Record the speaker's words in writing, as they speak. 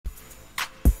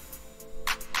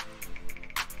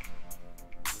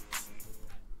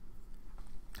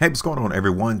Hey, what's going on,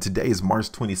 everyone? Today is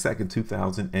March 22nd,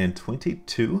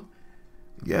 2022.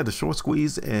 Yeah, the short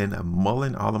squeeze in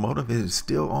Mullen Automotive is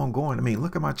still ongoing. I mean,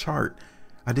 look at my chart.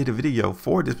 I did a video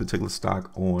for this particular stock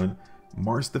on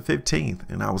March the 15th,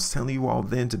 and I was telling you all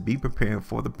then to be prepared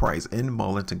for the price in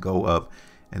Mullen to go up,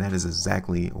 and that is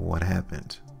exactly what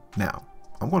happened. Now,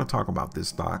 I'm going to talk about this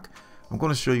stock. I'm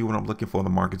going to show you what I'm looking for the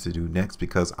market to do next,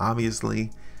 because obviously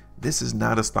this is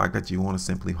not a stock that you want to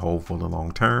simply hold for the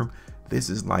long term. This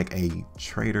is like a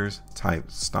trader's type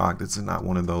stock. This is not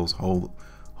one of those hold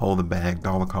the bag,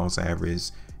 dollar cost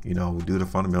average, do the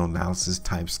fundamental analysis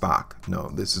type stock. No,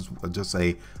 this is just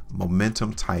a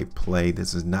momentum type play.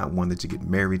 This is not one that you get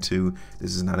married to.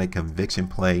 This is not a conviction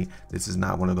play. This is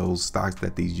not one of those stocks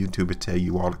that these YouTubers tell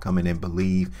you all to come in and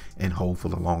believe and hold for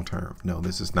the long term. No,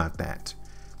 this is not that.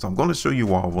 So I'm going to show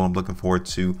you all what I'm looking forward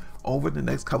to over the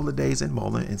next couple of days in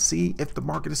Mullen and see if the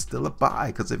market is still a buy.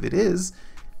 Because if it is,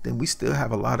 then we still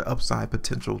have a lot of upside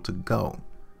potential to go.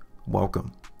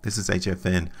 Welcome. This is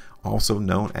HueFin, also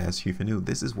known as HueFin.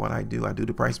 This is what I do. I do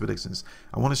the price predictions.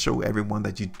 I want to show everyone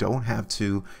that you don't have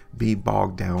to be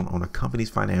bogged down on a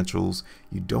company's financials.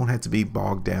 You don't have to be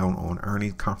bogged down on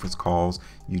earnings conference calls.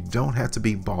 You don't have to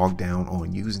be bogged down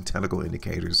on using technical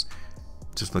indicators.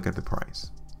 Just look at the price.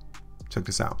 Check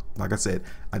this out. Like I said,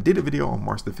 I did a video on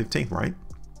March the 15th, right?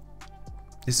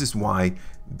 This is why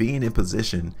being in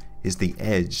position is the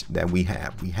edge that we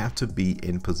have. We have to be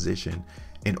in position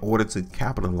in order to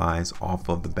capitalize off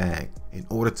of the bag. In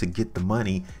order to get the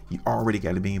money, you already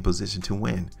got to be in position to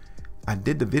win. I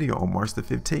did the video on March the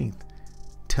 15th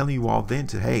telling you all then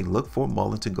to, hey, look for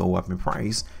Mullen to go up in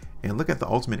price, and look at the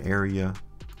ultimate area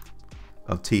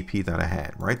of TP that I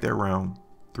had right there around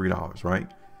 $3, right?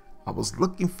 I was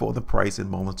looking for the price in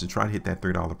Mullen to try to hit that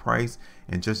 $3 price,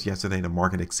 and just yesterday the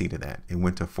market exceeded that. It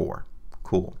went to 4.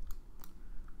 Cool.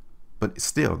 But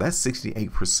still, that's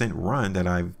 68% run that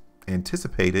I've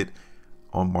anticipated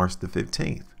on March the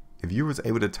 15th. If you was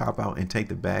able to top out and take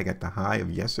the bag at the high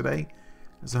of yesterday,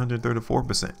 it's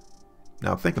 134%.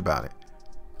 Now think about it.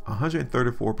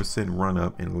 134% run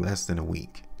up in less than a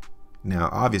week. Now,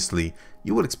 obviously,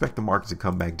 you would expect the market to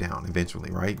come back down eventually,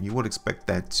 right? You would expect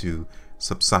that to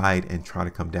subside and try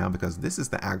to come down, because this is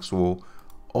the actual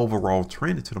overall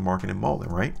trend into the market in Mullen,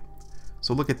 right?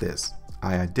 So look at this.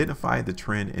 I identified the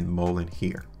trend in Mullen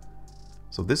here.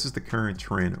 So this is the current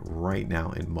trend right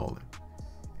now in Mullen.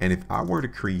 And if I were to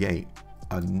create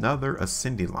another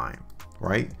ascending line,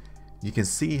 right, you can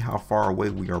see how far away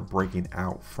we are breaking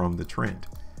out from the trend.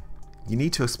 You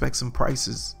need to expect some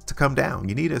prices to come down.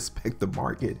 You need to expect the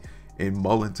market in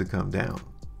Mullen to come down.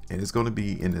 And it's going to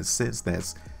be in a sense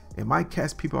that's, it might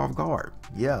catch people off guard.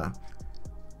 Yeah.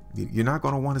 You're not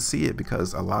going to want to see it,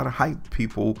 because a lot of hype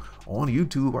people on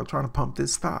YouTube are trying to pump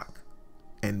this stock,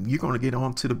 and you're going to get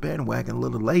onto the bandwagon a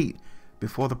little late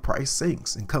before the price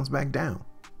sinks and comes back down.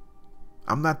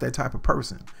 I'm not that type of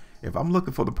person. If I'm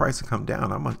looking for the price to come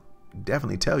down, I'm going to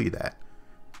definitely tell you that,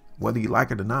 whether you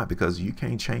like it or not, because you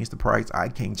can't change the price. I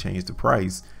can't change the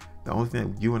price. The only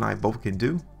thing you and I both can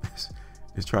do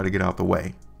is try to get out the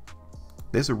way.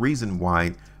 There's a reason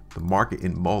why the market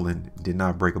in Mullen did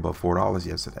not break above $4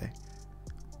 yesterday.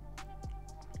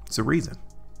 It's a reason.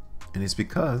 And it's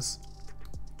because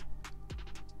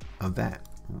of that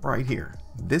right here.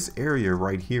 This area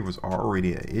right here was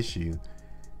already an issue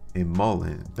in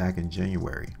Mullen back in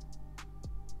January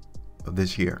of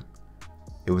this year.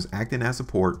 It was acting as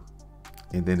support,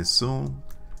 and then it soon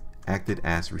acted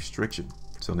as restriction.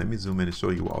 So let me zoom in and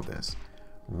show you all this.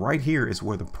 Right here is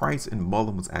where the price in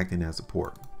Mullen was acting as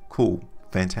support. Cool.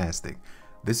 Fantastic.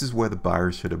 This is where the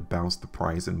buyers should have bounced the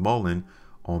price in Mullen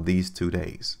on these 2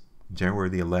 days, January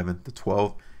the 11th, the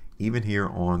 12th, even here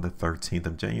on the 13th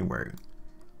of January.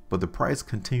 But the price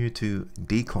continued to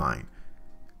decline.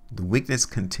 The weakness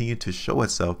continued to show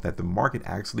itself that the market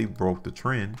actually broke the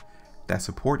trend, that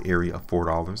support area of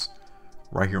 $4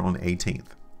 right here on the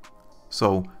 18th.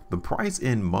 So the price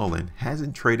in Mullen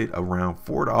hasn't traded around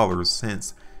 $4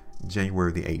 since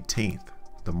January the 18th.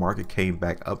 The market came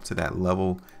back up to that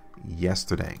level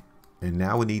yesterday, and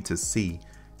now we need to see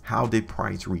how did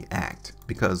price react,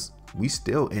 because we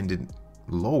still ended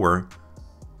lower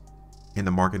in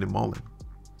the market in Mullen.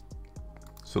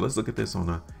 So let's look at this on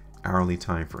a hourly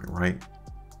time frame, right?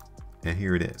 And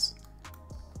here it is.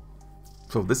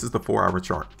 So this is the 4-hour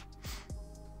chart,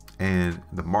 and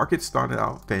the market started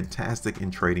out fantastic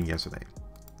in trading yesterday.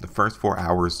 The first 4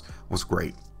 hours was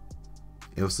great.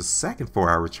 It was the second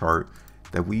 4-hour chart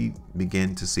that we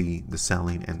begin to see the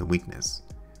selling and the weakness.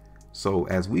 So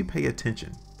as we pay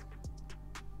attention,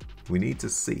 we need to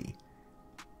see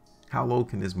how low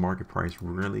can this market price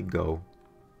really go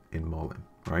in Mullen,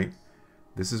 right?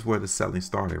 This is where the selling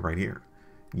started right here.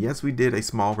 Yes, we did a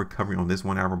small recovery on this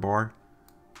 1 hour bar,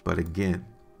 but again,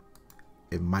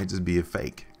 it might just be a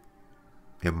fake.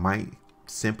 It might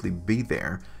simply be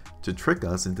there to trick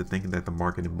us into thinking that the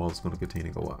market in Muln is going to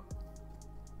continue to go up.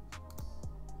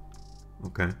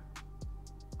 Okay.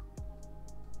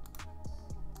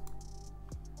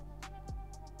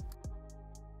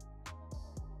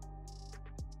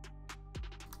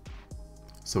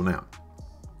 So now,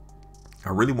 I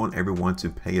really want everyone to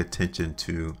pay attention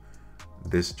to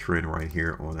this trend right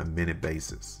here on a minute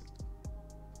basis.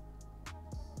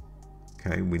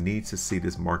 Okay, we need to see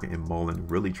this market in Mullen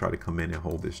really try to come in and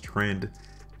hold this trend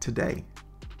today.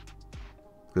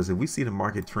 Because if we see the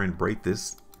market trend break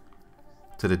this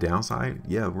to the downside,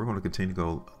 yeah, we're going to continue to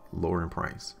go lower in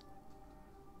price.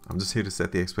 I'm just here to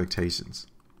set the expectations.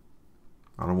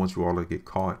 I don't want you all to get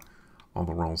caught on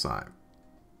the wrong side,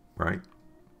 right?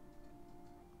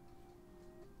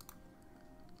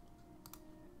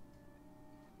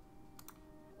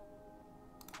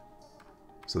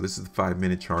 So this is the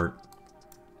 5-minute chart.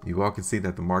 You all can see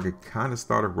that the market kind of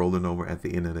started rolling over at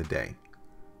the end of the day.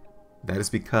 That is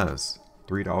because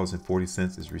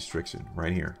 $3.40 is restriction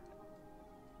right here.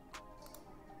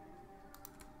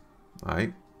 All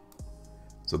right.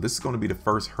 So this is going to be the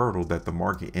first hurdle that the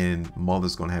market in Mullen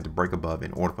is going to have to break above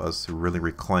in order for us to really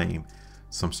reclaim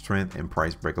some strength and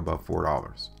price break above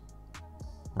 $4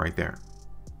 right there.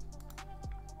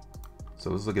 So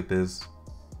let's look at this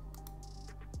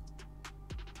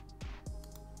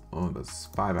on the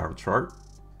 5-hour chart,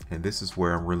 and this is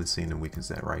where I'm really seeing the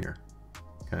weakness at right here.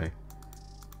 Okay,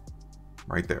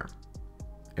 right there.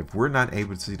 If we're not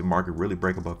able to see the market really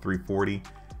break above 340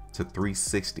 to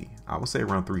 360, I would say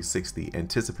around 360,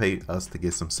 anticipate us to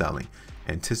get some selling,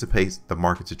 anticipate the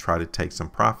market to try to take some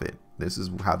profit. This is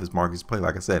how this market is played.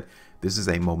 Like I said, this is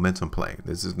a momentum play.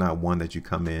 This is not one that you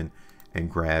come in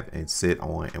and grab and sit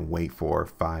on and wait for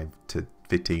 5 to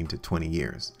 15 to 20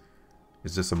 years.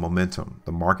 It's just a momentum.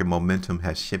 The market momentum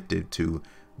has shifted to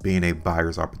being a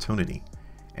buyer's opportunity.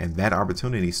 And that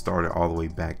opportunity started all the way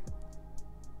back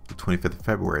the 25th of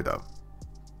February though,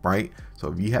 right?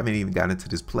 So if you haven't even gotten into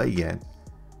this play yet,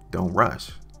 don't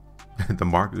rush. The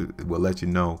market will let you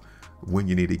know when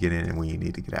you need to get in and when you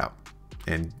need to get out.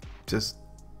 And just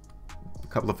a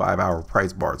couple of 5-hour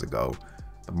price bars ago,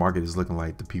 the market is looking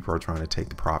like the people are trying to take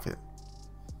the profit,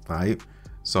 right?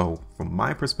 So from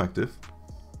my perspective,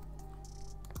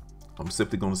 I'm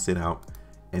simply going to sit out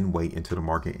and wait until the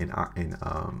market in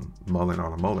Mullen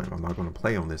Automotive. I'm not going to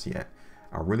play on this yet.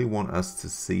 I really want us to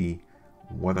see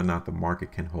whether or not the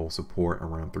market can hold support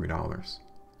around $3.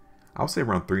 I'll say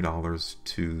around $3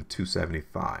 to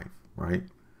 $2.75, right?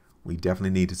 We definitely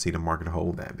need to see the market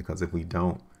hold that, because if we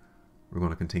don't, we're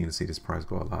going to continue to see this price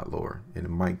go a lot lower, and it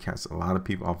might catch a lot of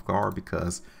people off guard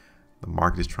because the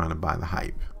market is trying to buy the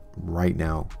hype right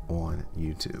now on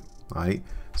YouTube. All right,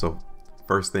 so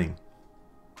first thing,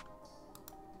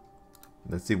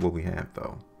 let's see what we have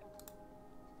though.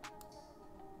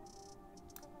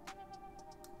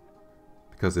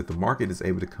 Because if the market is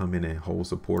able to come in and hold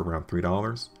support around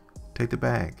 $3, take the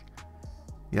bag.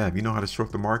 Yeah, if you know how to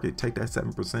short the market, take that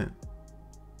 7%.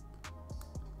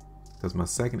 Because my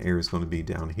second area is going to be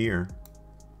down here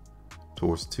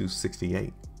towards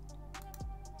 268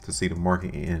 to see the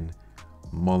market in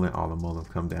Mullen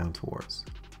Automotive come down towards,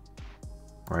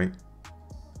 right?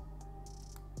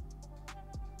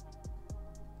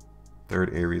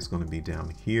 Third area is going to be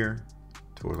down here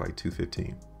towards like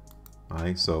 215. All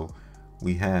right, so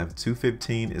we have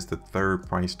 215 is the third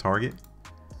price target.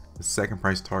 The second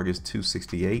price target is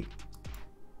 268,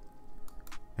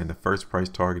 and the first price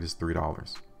target is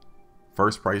 $3.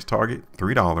 First price target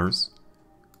 $3,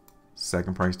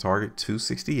 second price target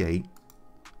 268,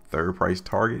 third price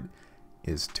target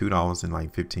is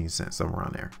 $2.15, somewhere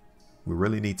around there. We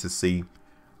really need to see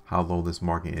how low this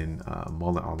market in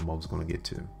Mullen Automotive is going to get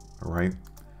to. All right,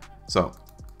 so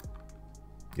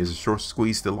is a short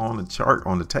squeeze still on the chart,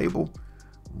 on the table?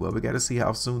 Well, we got to see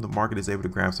how soon the market is able to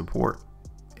grab support.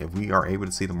 If we are able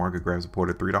to see the market grab support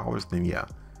at $3, then yeah.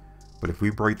 But if we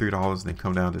break $3 and then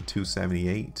come down to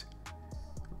 278,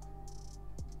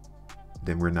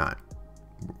 then we're not.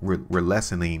 We're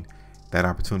lessening that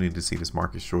opportunity to see this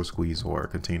market short squeeze or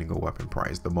continue to go up in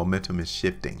price. The momentum is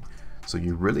shifting. So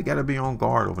you really got to be on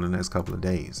guard over the next couple of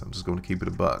days. I'm just going to keep it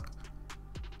a buck.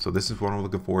 So this is what I'm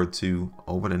looking forward to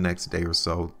over the next day or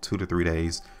so, 2 to 3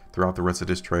 days throughout the rest of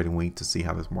this trading week, to see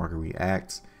how this market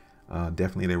reacts.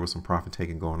 Definitely there was some profit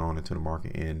taking going on into the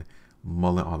market in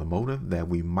Mullen Automotive that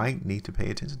we might need to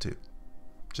pay attention to.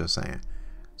 Just saying.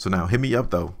 So now hit me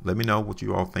up though. Let me know what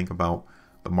you all think about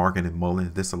the market in Mullen.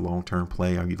 Is this a long-term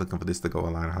play? Are you looking for this to go a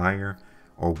lot higher?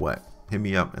 or what? Hit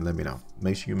me up and let me know.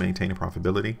 Make sure you maintain a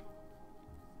profitability.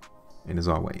 And as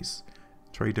always,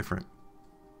 trade different.